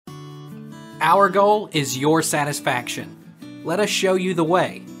Our goal is your satisfaction. Let us show you the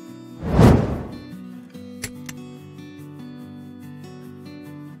way.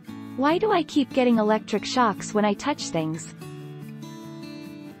 Why do I keep getting electric shocks when I touch things?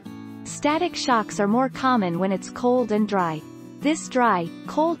 Static shocks are more common when it's cold and dry. This dry,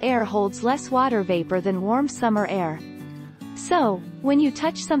 cold air holds less water vapor than warm summer air. So, when you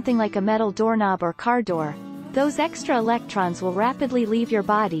touch something like a metal doorknob or car door, those extra electrons will rapidly leave your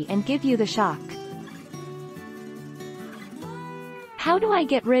body and give you the shock. How do I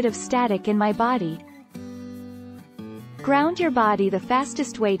get rid of static in my body? Ground your body. The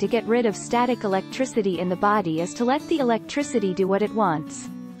fastest way to get rid of static electricity in the body is to let the electricity do what it wants,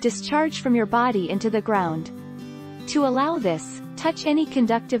 discharge from your body into the ground. To allow this, touch any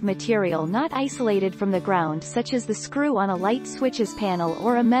conductive material not isolated from the ground, such as the screw on a light switches panel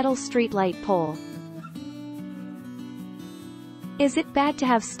or a metal streetlight pole. Is it bad to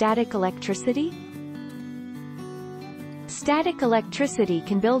have static electricity? Static electricity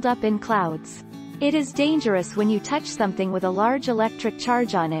can build up in clouds. It is dangerous when you touch something with a large electric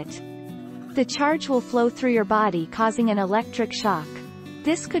charge on it. The charge will flow through your body, causing an electric shock.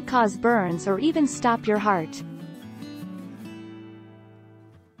 This could cause burns or even stop your heart.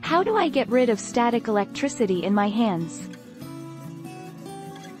 How do I get rid of static electricity in my hands?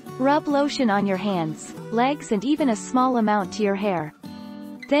 Rub lotion on your hands, legs and even a small amount to your hair.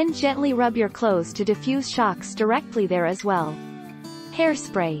 Then gently rub your clothes to diffuse shocks directly there as well.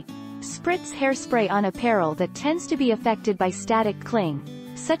 Hairspray. Spritz hairspray on apparel that tends to be affected by static cling,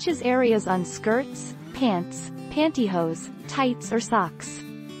 such as areas on skirts, pants, pantyhose, tights or socks.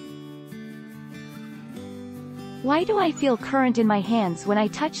 Why do I feel current in my hands when I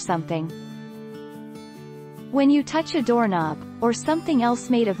touch something? When you touch a doorknob, or something else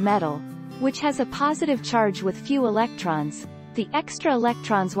made of metal, which has a positive charge with few electrons, the extra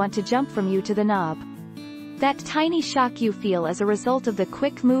electrons want to jump from you to the knob. That tiny shock you feel is a result of the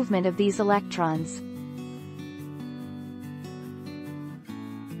quick movement of these electrons.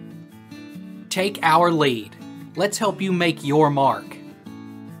 Take our lead. Let's help you make your mark.